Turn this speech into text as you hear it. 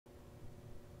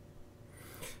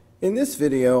In this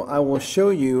video, I will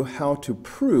show you how to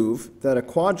prove that a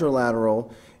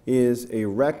quadrilateral is a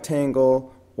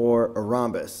rectangle or a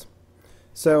rhombus.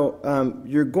 So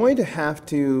you're going to have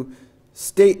to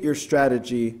state your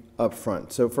strategy up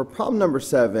front. So for problem number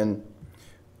 7,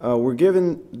 we're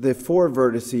given the 4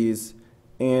 vertices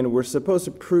and we're supposed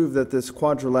to prove that this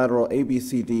quadrilateral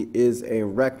ABCD is a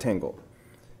rectangle.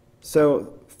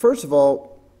 So first of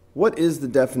all, what is the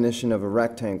definition of a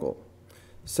rectangle?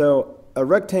 So a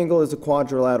rectangle is a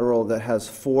quadrilateral that has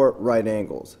 4 right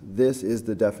angles. This is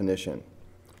the definition.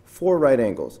 4 right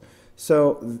angles.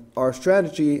 So our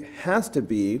strategy has to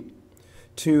be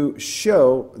to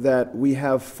show that we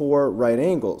have 4 right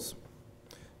angles.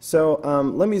 So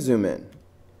let me zoom in.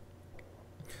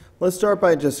 Let's start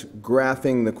by just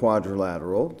graphing the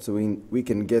quadrilateral so we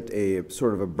can get a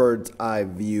sort of a bird's eye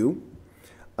view.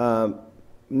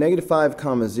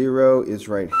 -5, 0 is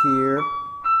right here.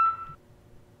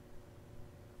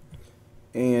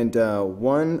 And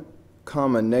 1,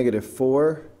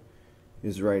 -4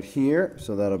 is right here,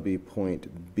 so that'll be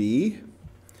point B.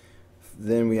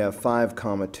 Then we have 5,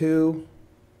 2.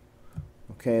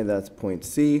 Okay, that's point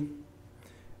C.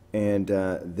 And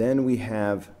then we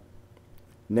have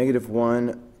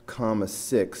 -1,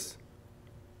 6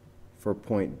 for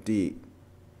point D.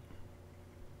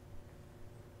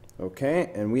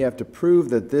 Okay, and we have to prove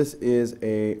that this is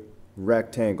a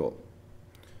rectangle.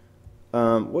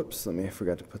 Whoops, I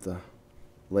forgot to put the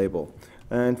label.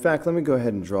 In fact, let me go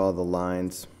ahead and draw the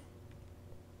lines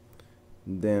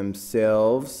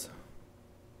themselves.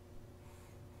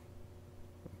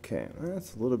 Okay,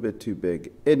 that's a little bit too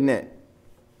big, isn't it?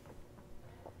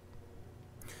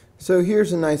 So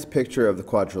here's a nice picture of the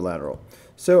quadrilateral.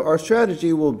 So our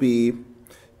strategy will be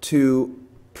to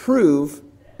prove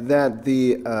that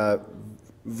the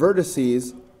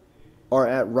vertices are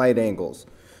at right angles.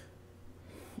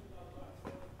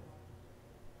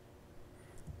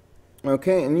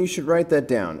 Okay, and you should write that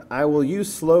down. I will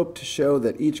use slope to show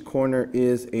that each corner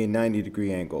is a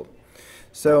 90-degree angle.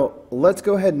 So let's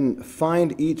go ahead and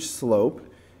find each slope,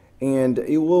 and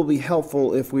it will be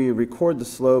helpful if we record the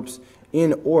slopes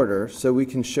in order so we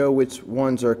can show which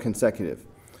ones are consecutive.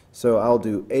 So I'll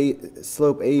do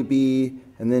slope AB,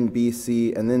 and then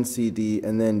BC, and then CD,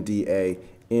 and then DA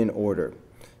in order.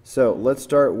 So let's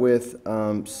start with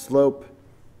slope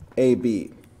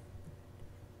AB.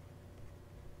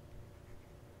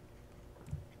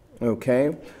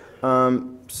 Okay,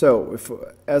 so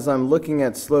as I'm looking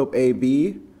at slope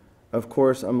AB, of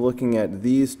course I'm looking at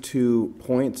these 2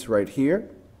 points right here,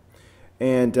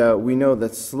 and we know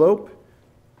that slope,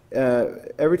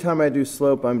 every time I do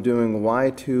slope I'm doing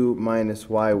y2 minus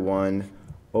y1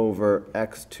 over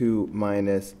x2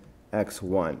 minus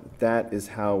x1. That is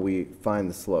how we find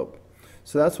the slope.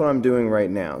 So that's what I'm doing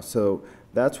right now. So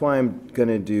that's why I'm going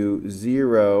to do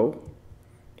 0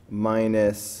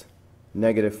 minus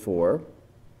 -4,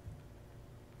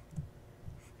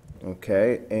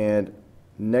 okay, and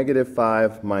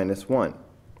 -5 minus 1.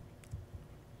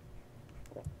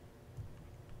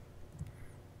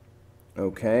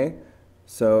 Okay,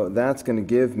 so that's going to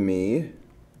give me,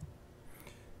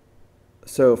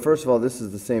 so first of all, this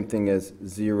is the same thing as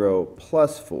 0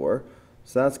 plus 4,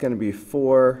 so that's going to be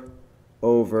 4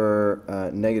 over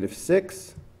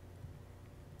 -6,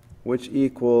 which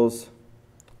equals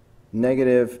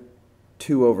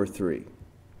 -2 over 3.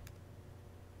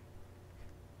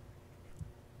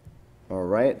 All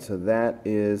right, so that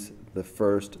is the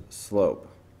first slope.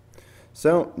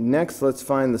 So next let's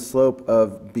find the slope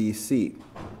of BC.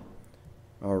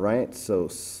 All right, so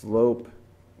slope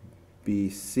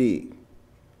BC.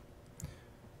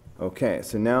 Okay,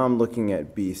 so now I'm looking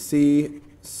at BC,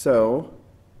 so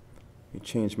let me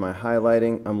change my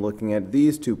highlighting. I'm looking at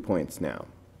these 2 points now.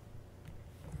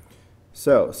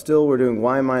 So still we're doing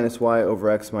y minus y over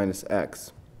x minus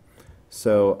x.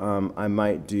 So I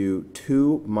might do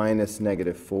 2 minus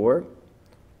 -4.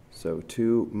 So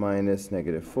 2 minus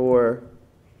 -4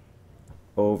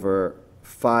 over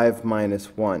 5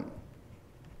 minus 1.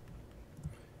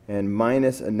 And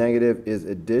minus a negative is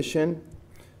addition.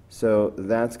 So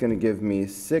that's going to give me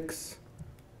 6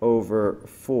 over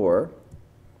 4,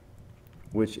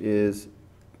 which is,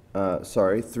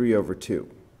 3 over 2.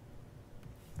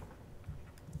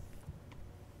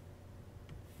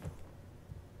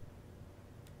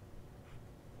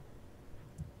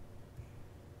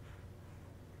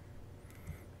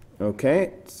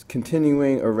 Okay, it's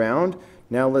continuing around.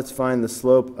 Now let's find the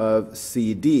slope of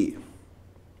CD.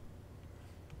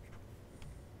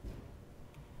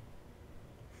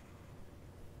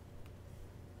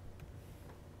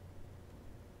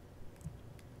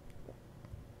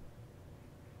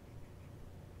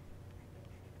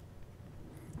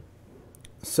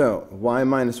 So y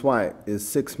minus y is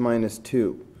 6 minus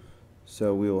 2.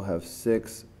 So we will have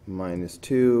 6 minus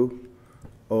 2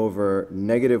 over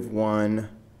negative 1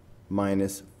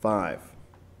 minus 5.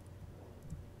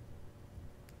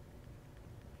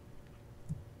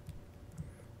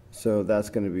 So that's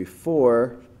going to be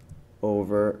 4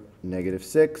 over negative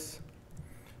 6,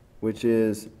 which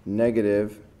is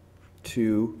negative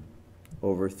 2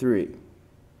 over 3.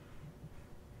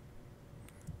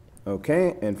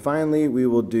 Okay, and finally we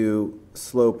will do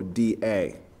slope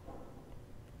dA.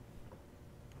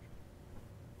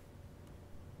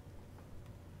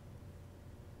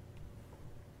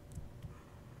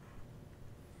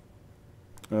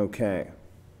 Okay,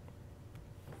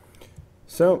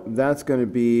 so that's going to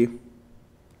be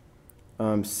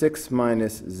 6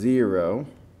 minus 0.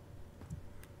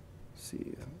 Let's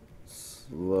see,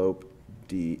 slope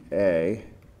dA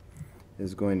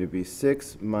is going to be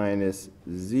 6 minus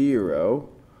 0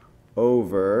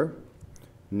 over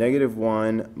negative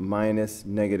 1 minus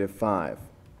negative 5.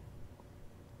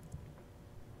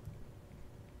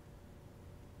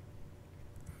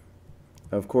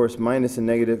 Of course, minus and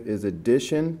negative is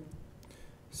addition,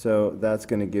 so that's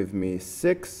going to give me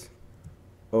 6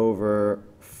 over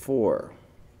 4,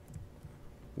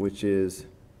 which is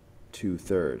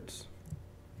 2/3.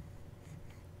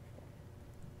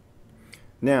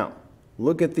 Now,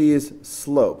 look at these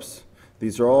slopes.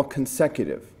 These are all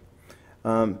consecutive.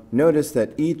 Notice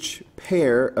that each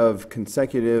pair of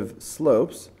consecutive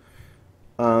slopes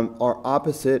are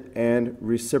opposite and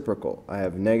reciprocal. I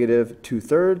have negative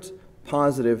 2/3,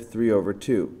 positive 3 over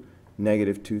 2.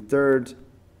 Negative 2/3.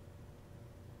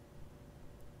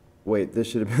 Wait, this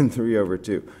should have been 3 over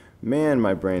 2. Man,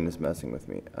 my brain is messing with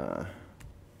me. All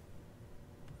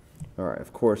right,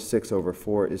 of course, 6 over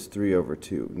 4 is 3 over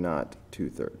 2, not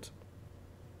 2/3.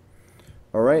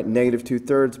 All right, negative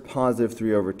 2/3, positive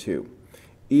 3 over 2.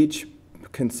 Each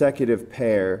consecutive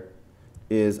pair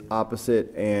is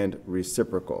opposite and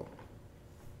reciprocal.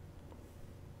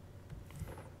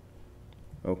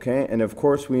 Okay, and of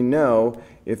course we know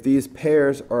if these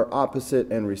pairs are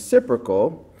opposite and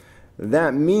reciprocal,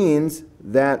 that means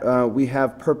that we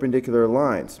have perpendicular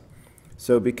lines.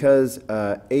 So because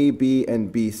AB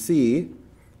and BC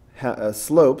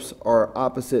slopes are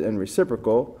opposite and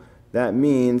reciprocal, that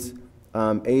means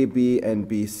AB and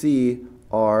BC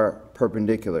are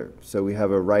perpendicular. So we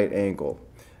have a right angle.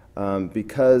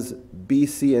 Because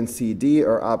BC and CD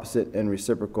are opposite and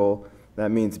reciprocal, that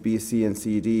means BC and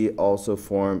CD also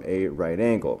form a right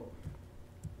angle.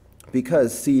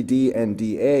 Because CD and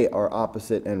DA are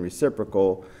opposite and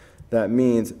reciprocal, that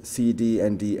means CD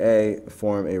and DA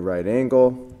form a right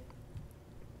angle.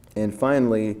 And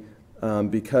finally,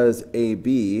 because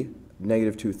AB,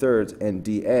 negative 2/3, and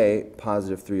DA,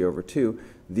 positive 3 over 2,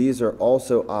 these are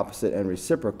also opposite and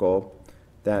reciprocal.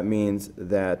 That means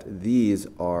that these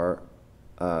are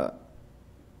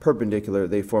perpendicular.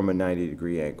 They form a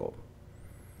 90-degree angle.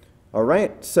 All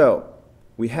right, so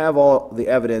we have all the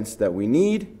evidence that we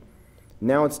need.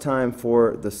 Now it's time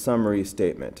for the summary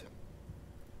statement.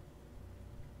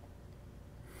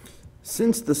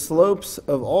 Since the slopes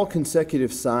of all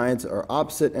consecutive sides are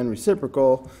opposite and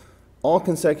reciprocal, all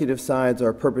consecutive sides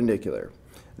are perpendicular.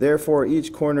 Therefore,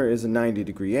 each corner is a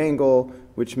 90-degree angle,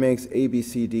 which makes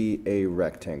ABCD a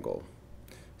rectangle.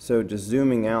 So just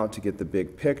zooming out to get the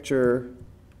big picture.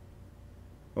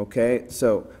 Okay,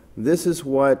 so this is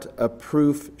what a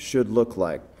proof should look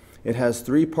like. It has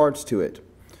 3 parts to it.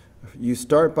 You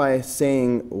start by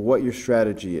saying what your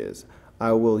strategy is.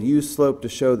 I will use slope to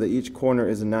show that each corner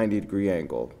is a 90-degree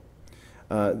angle.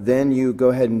 Then you go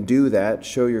ahead and do that,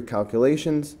 show your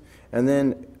calculations, and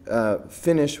then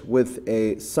finish with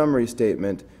a summary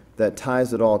statement that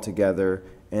ties it all together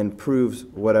and proves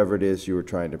whatever it is you were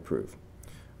trying to prove.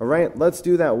 All right, let's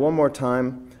do that one more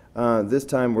time. This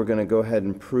time we're going to go ahead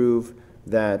and prove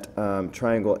that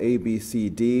triangle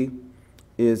ABCD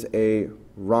is a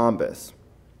rhombus.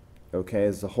 Okay,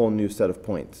 it's a whole new set of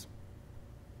points.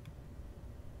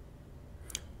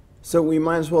 So we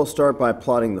might as well start by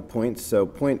plotting the points. So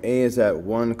point A is at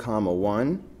 1,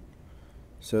 1.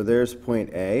 So there's point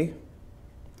A.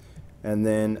 And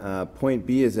then point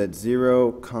B is at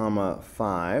 0,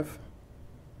 5.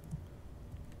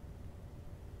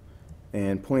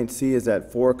 And point C is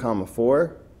at 4,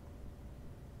 4.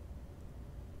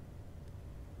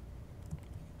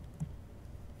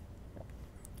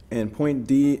 And point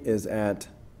D is at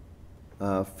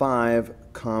 5,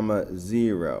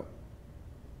 0.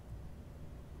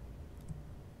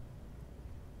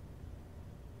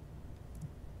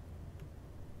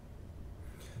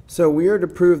 So we are to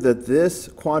prove that this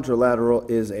quadrilateral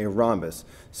is a rhombus.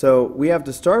 So we have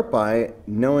to start by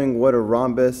knowing what a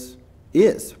rhombus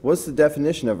is. What's the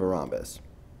definition of a rhombus?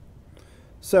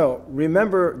 So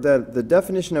remember that the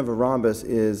definition of a rhombus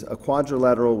is a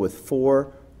quadrilateral with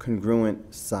 4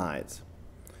 congruent sides.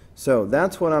 So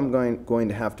that's what I'm going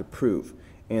to have to prove.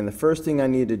 And the first thing I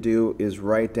need to do is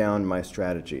write down my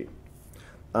strategy.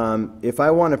 If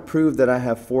I want to prove that I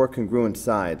have 4 congruent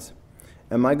sides,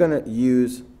 am I going to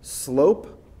use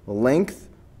slope, length,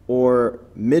 or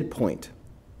midpoint?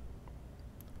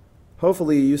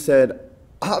 Hopefully you said,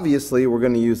 obviously we're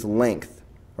going to use length.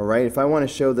 All right? If I want to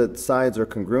show that sides are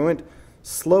congruent,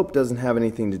 slope doesn't have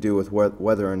anything to do with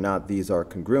whether or not these are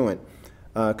congruent.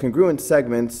 Congruent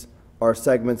segments are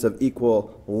segments of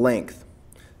equal length.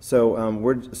 So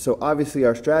obviously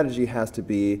our strategy has to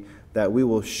be that we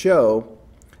will show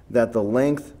that the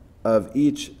length of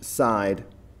each side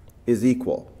is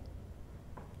equal.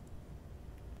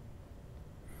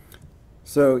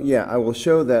 So yeah, I will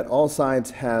show that all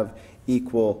sides have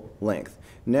equal length.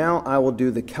 Now I will do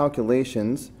the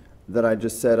calculations that I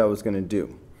just said I was going to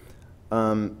do.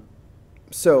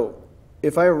 So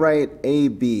if I write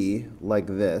AB like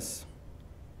this,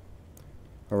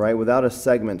 all right, without a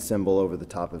segment symbol over the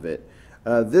top of it,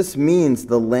 this means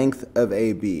the length of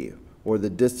AB, or the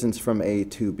distance from A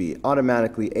to B.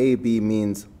 Automatically, AB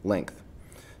means length.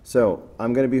 So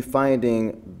I'm going to be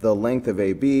finding the length of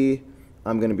AB.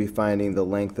 I'm going to be finding the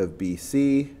length of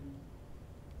BC,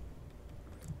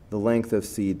 the length of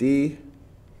CD,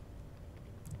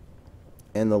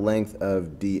 and the length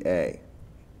of DA.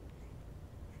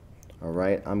 All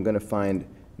right, I'm going to find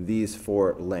these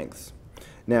 4 lengths.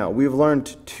 Now, we've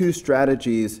learned 2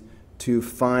 strategies to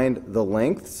find the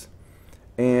lengths,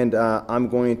 and I'm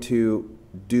going to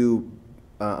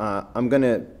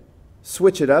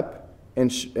switch it up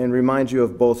and remind you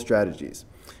of both strategies.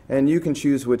 And you can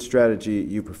choose which strategy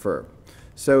you prefer.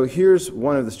 So here's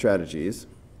one of the strategies.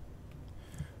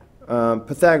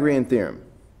 Pythagorean Theorem.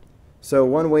 So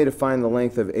one way to find the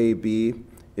length of AB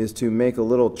is to make a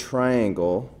little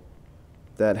triangle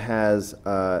that has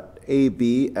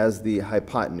AB as the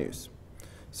hypotenuse.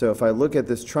 So if I look at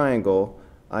this triangle,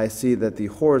 I see that the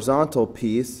horizontal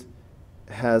piece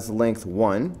has length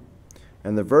 1,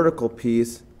 and the vertical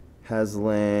piece has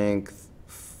length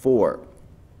 4.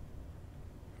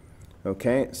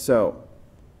 Okay, so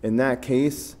in that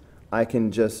case, I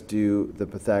can just do the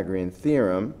Pythagorean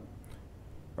Theorem.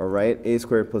 All right, a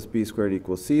squared plus b squared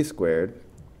equals c squared.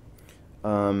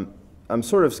 I'm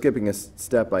sort of skipping a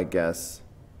step, I guess.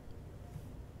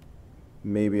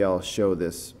 Maybe I'll show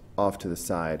this off to the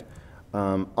side.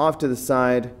 Off to the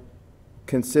side,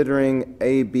 considering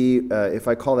AB, if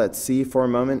I call that c for a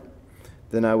moment,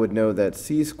 then I would know that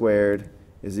c squared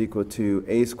is equal to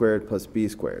a squared plus b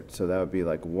squared. So that would be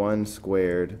like 1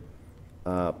 squared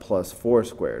plus 4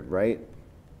 squared, right?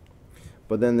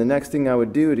 But then the next thing I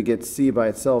would do to get c by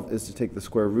itself is to take the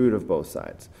square root of both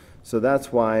sides. So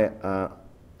that's why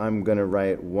I'm going to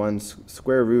write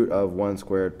square root of 1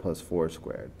 squared plus 4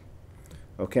 squared.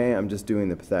 Okay, I'm just doing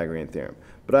the Pythagorean Theorem.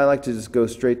 But I like to just go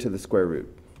straight to the square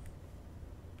root.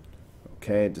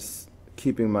 Okay, just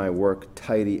keeping my work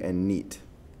tidy and neat.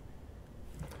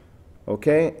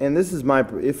 Okay, and this is my,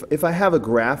 if I have a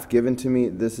graph given to me,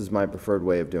 this is my preferred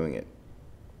way of doing it.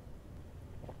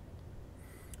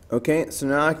 Okay, so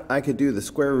now I could do the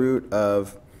square root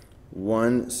of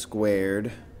 1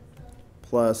 squared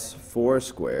plus 4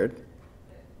 squared.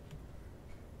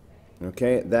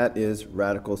 Okay, that is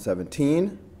radical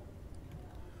 17,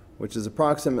 which is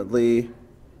approximately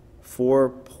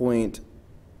 4.12.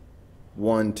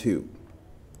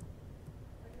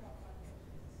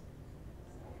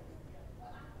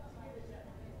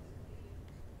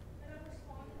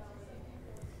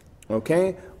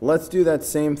 Okay, let's do that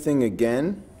same thing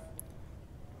again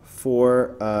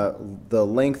for the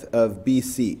length of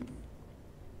BC.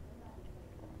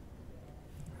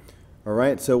 All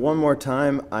right, so one more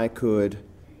time, I could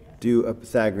do a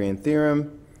Pythagorean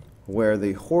Theorem where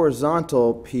the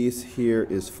horizontal piece here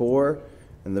is 4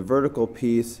 and the vertical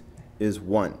piece is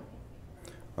 1.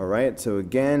 All right, so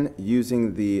again,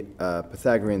 using the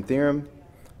Pythagorean Theorem,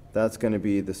 that's going to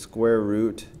be the square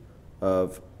root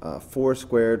of 4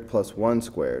 squared plus 1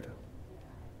 squared.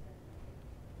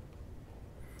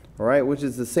 All right, which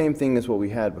is the same thing as what we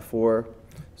had before.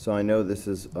 So I know this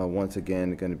is once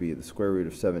again going to be the square root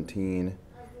of 17,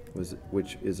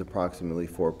 which is approximately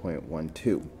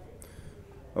 4.12.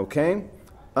 Okay,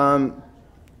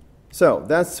 so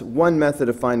that's one method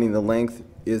of finding the length,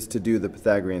 is to do the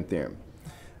Pythagorean Theorem.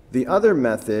 The other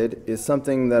method is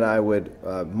something that I would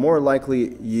more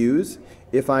likely use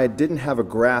if I didn't have a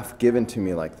graph given to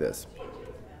me like this.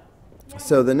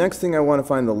 So the next thing I want to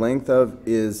find the length of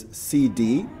is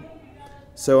CD.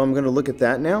 So I'm going to look at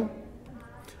that now.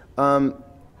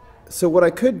 So what I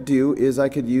could do is I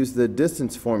could use the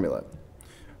distance formula.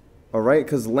 All right,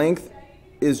 because length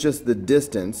is just the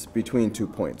distance between 2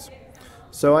 points.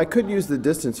 So I could use the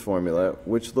distance formula,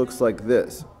 which looks like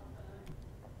this.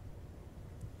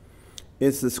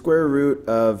 It's the square root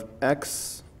of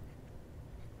x2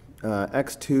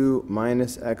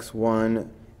 minus x1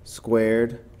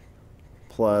 squared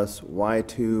plus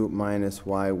y2 minus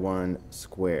y1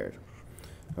 squared.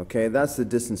 Okay, that's the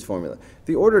distance formula.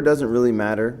 The order doesn't really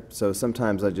matter, so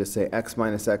sometimes I just say x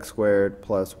minus x squared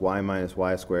plus y minus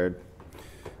y squared.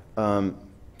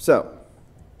 So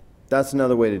that's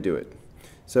another way to do it.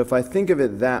 So if I think of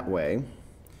it that way,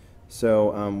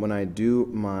 so when I do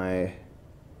my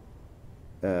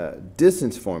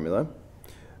distance formula,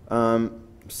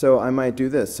 so I might do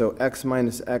this. So x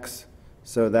minus x,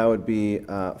 so that would be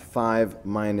 5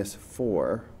 minus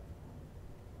 4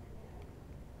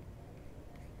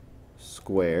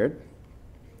 squared.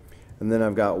 And then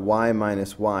I've got y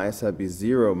minus y, so that'd be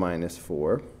 0 minus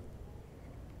 4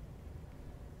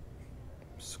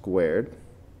 squared.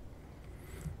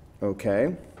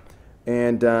 Okay.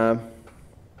 And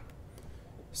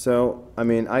so, I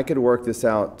mean, I could work this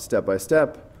out step by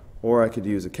step, or I could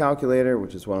use a calculator,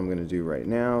 which is what I'm going to do right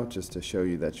now, just to show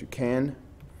you that you can.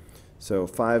 So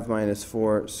 5 minus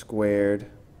 4 squared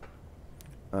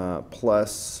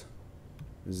plus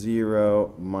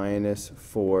 0 minus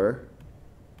 4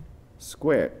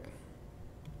 squared.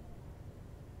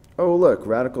 Oh, look,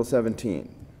 radical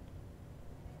 17.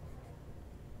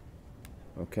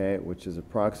 Okay, which is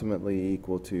approximately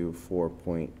equal to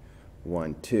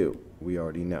 4.12. We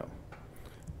already know.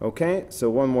 Okay, so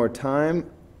one more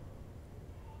time.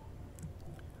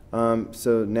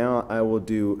 So now I will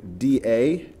do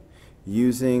dA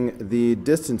using the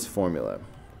distance formula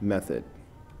method.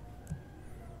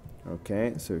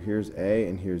 Okay, so here's A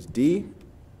and here's D.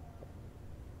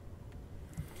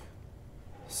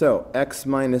 So x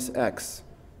minus x.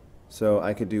 So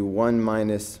I could do 1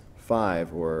 minus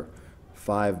 5 or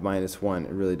 5 minus 1.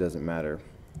 It really doesn't matter.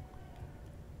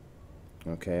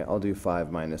 Okay, I'll do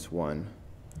 5 minus 1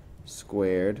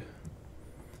 squared.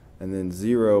 And then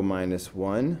 0 minus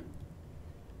 1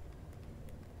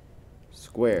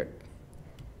 squared.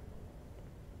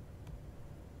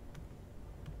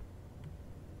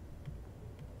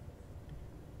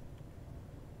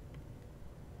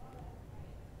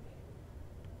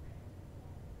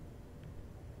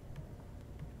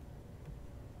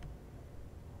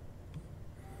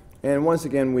 And once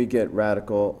again, we get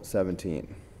radical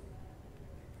 17,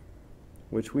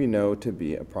 which we know to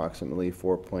be approximately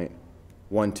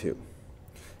 4.12.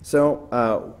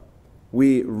 So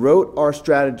we wrote our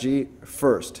strategy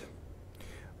first.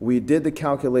 We did the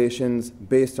calculations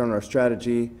based on our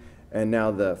strategy, and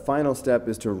now the final step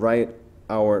is to write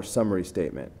our summary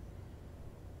statement.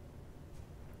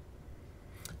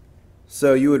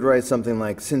 So you would write something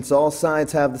like, since all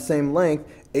sides have the same length,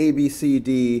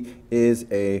 ABCD is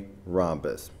a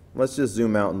rhombus. Let's just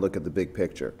zoom out and look at the big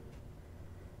picture.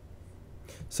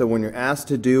 So when you're asked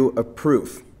to do a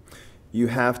proof, you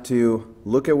have to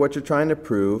look at what you're trying to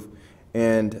prove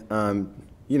and,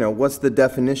 you know, what's the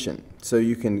definition so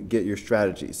you can get your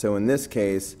strategy. So in this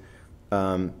case,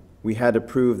 we had to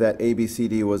prove that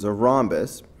ABCD was a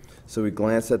rhombus. So we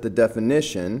glanced at the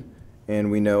definition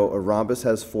and we know a rhombus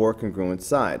has 4 congruent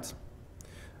sides.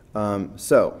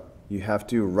 So you have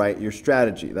to write your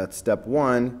strategy. That's step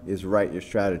 1, is write your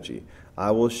strategy.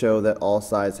 I will show that all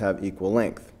sides have equal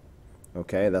length.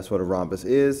 Okay, that's what a rhombus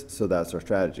is, so that's our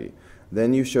strategy.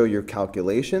 Then you show your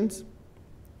calculations,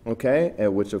 okay,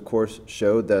 which of course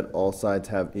showed that all sides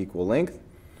have equal length.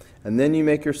 And then you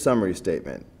make your summary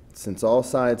statement. Since all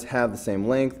sides have the same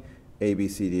length,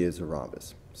 ABCD is a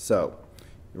rhombus. So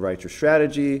you write your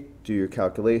strategy, do your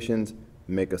calculations,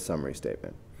 make a summary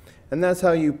statement. And that's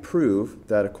how you prove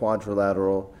that a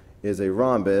quadrilateral is a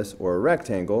rhombus or a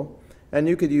rectangle. And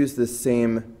you could use the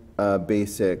same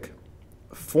basic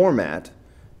format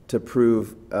to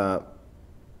prove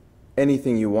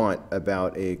anything you want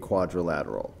about a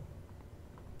quadrilateral.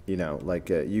 You know, like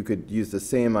you could use the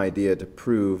same idea to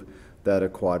prove that a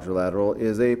quadrilateral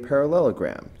is a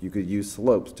parallelogram. You could use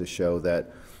slopes to show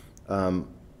that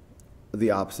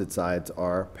the opposite sides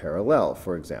are parallel,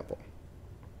 for example.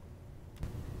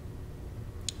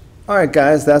 Alright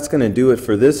guys, that's going to do it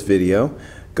for this video.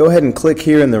 Go ahead and click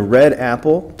here in the red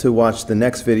apple to watch the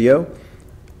next video.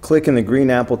 Click in the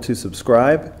green apple to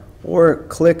subscribe, or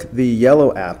click the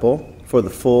yellow apple for the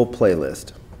full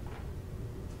playlist.